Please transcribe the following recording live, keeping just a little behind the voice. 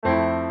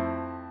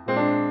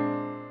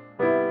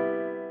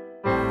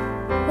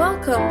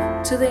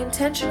Welcome to The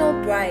Intentional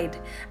Bride,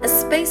 a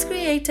space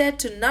created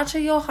to nurture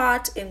your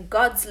heart in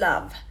God's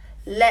love.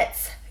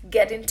 Let's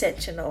get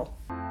intentional.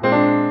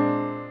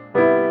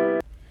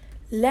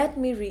 Let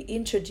me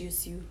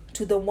reintroduce you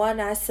to the one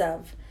I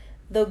serve,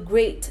 the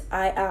great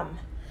I am,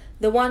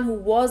 the one who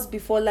was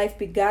before life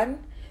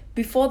began,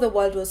 before the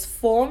world was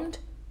formed.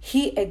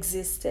 He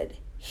existed.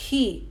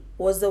 He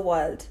was the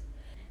world.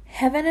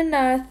 Heaven and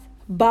earth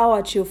bow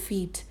at your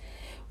feet.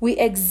 We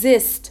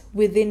exist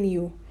within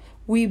you.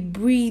 We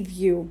breathe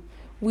you.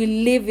 We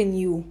live in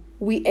you.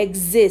 We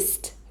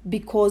exist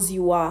because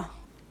you are.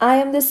 I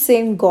am the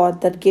same God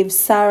that gave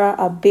Sarah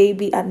a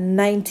baby at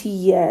 90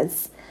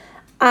 years.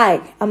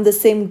 I am the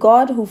same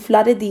God who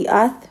flooded the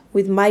earth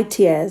with my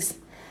tears.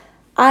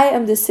 I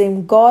am the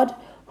same God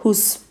who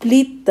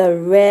split the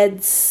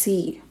Red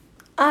Sea.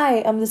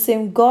 I am the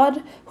same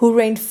God who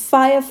rained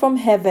fire from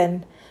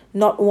heaven,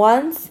 not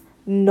once,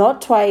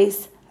 not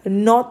twice,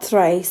 not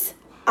thrice.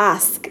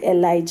 Ask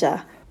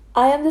Elijah.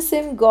 I am the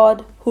same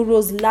God who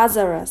rose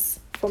Lazarus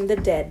from the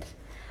dead.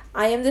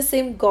 I am the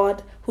same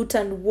God who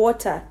turned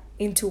water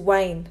into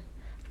wine.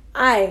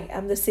 I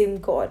am the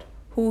same God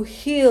who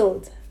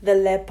healed the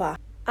leper.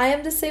 I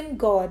am the same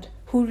God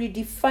who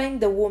redefined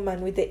the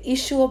woman with the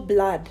issue of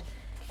blood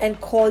and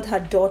called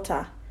her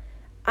daughter.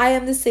 I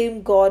am the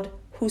same God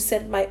who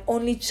sent my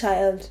only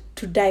child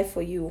to die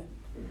for you.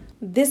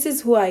 This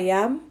is who I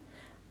am.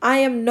 I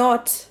am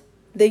not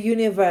the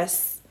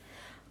universe.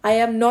 I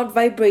am not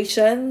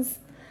vibrations.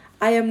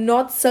 I am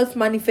not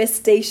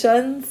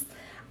self-manifestations.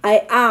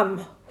 I am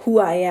who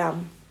I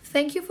am.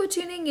 Thank you for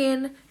tuning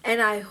in,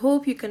 and I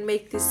hope you can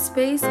make this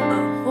space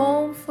a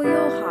home for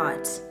your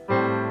heart.